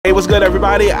what's good,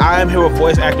 everybody? I am here with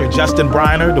voice actor Justin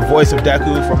Briner, the voice of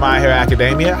Deku from My Hero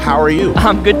Academia. How are you?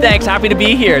 I'm good, thanks. Happy to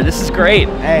be here. This is great.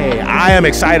 Hey, I am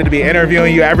excited to be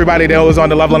interviewing you. Everybody that was on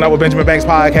the Leveling Up with Benjamin Banks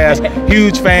podcast,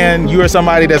 huge fan. You are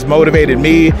somebody that's motivated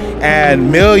me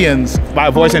and millions by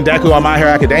voicing Deku on My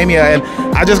Hero Academia. And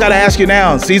I just got to ask you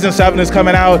now, season 7 is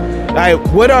coming out. Like,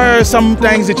 what are some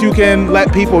things that you can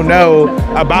let people know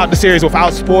about the series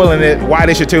without spoiling it, why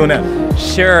they should tune in?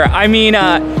 Sure. I mean,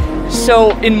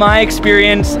 so in my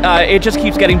experience, it just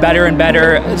keeps getting better and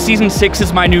better. Season 6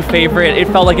 is my new favorite. It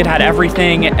felt like it had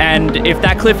everything, and if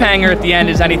that cliffhanger at the end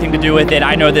is anything to do with it,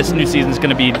 I know this new season is going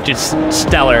to be just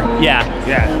stellar. Yeah.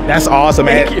 Yeah, that's awesome,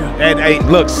 man. Thank you. And hey,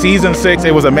 look, season 6,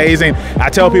 it was amazing. I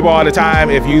tell people all the time,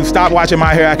 if you stop watching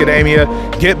My Hero Academia,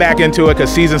 get back into it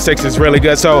because season 6 is really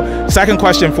good. So, second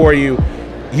question for you.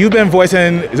 You've been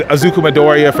voicing Izuku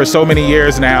Midoriya for so many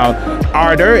years now.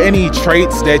 Are there any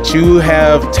traits that you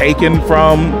have taken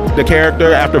from the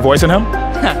character after voicing him?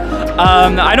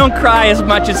 I don't cry as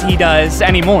much as he does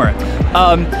anymore.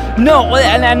 No,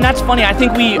 and that's funny. I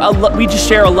think we just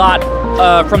share a lot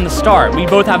from the start. We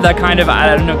both have that kind of,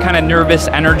 I don't know, kind of nervous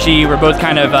energy. We're both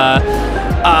kind of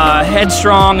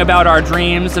headstrong about our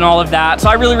dreams and all of that. So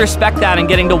I really respect that, and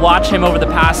getting to watch him over the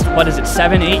past,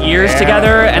 7, 8 years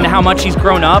together, and how much he's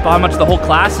grown up, how much the whole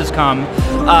class has come.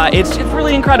 It's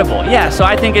really incredible. Yeah, so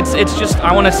I think it's just,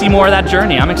 I want to see more of that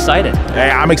journey. I'm excited. Hey,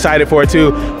 I'm excited for it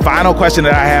too. Final question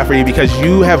that I have for you, because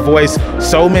you have voiced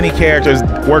so many characters,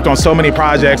 worked on so many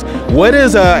projects. What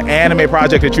is an anime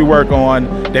project that you work on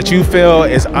that you feel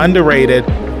is underrated,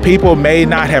 people may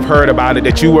not have heard about it,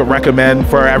 that you would recommend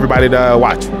for everybody to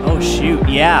watch? Oh shoot,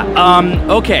 yeah.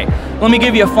 Okay, let me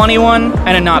give you a funny one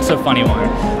and a not so funny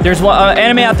one. There's an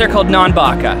anime out there called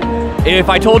Non-Baka. If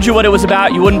I told you what it was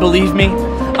about, you wouldn't believe me,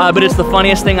 but it's the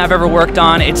funniest thing I've ever worked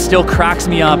on. It still cracks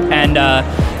me up,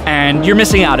 and you're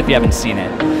missing out if you haven't seen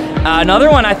it. Another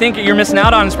one I think you're missing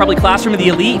out on is probably Classroom of the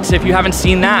Elites. If you haven't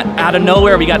seen that, out of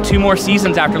nowhere, we got 2 more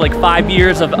seasons after like 5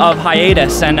 years of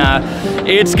hiatus, and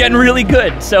it's getting really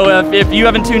good. So if you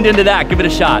haven't tuned into that, give it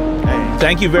a shot. Hey,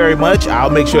 thank you very much.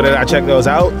 I'll make sure that I check those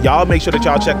out. Y'all make sure that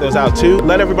y'all check those out too.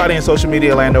 Let everybody in social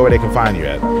media land know where they can find you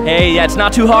at. Hey, yeah, it's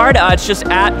not too hard. It's just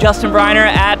at Justin Briner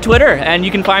at Twitter, and you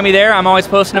can find me there. I'm always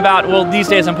posting about, well, these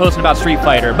days I'm posting about Street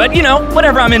Fighter, but you know,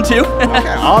 whatever I'm into.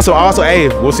 Okay, awesome. Hey,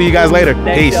 we'll see you guys later.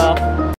 Thanks, Peace.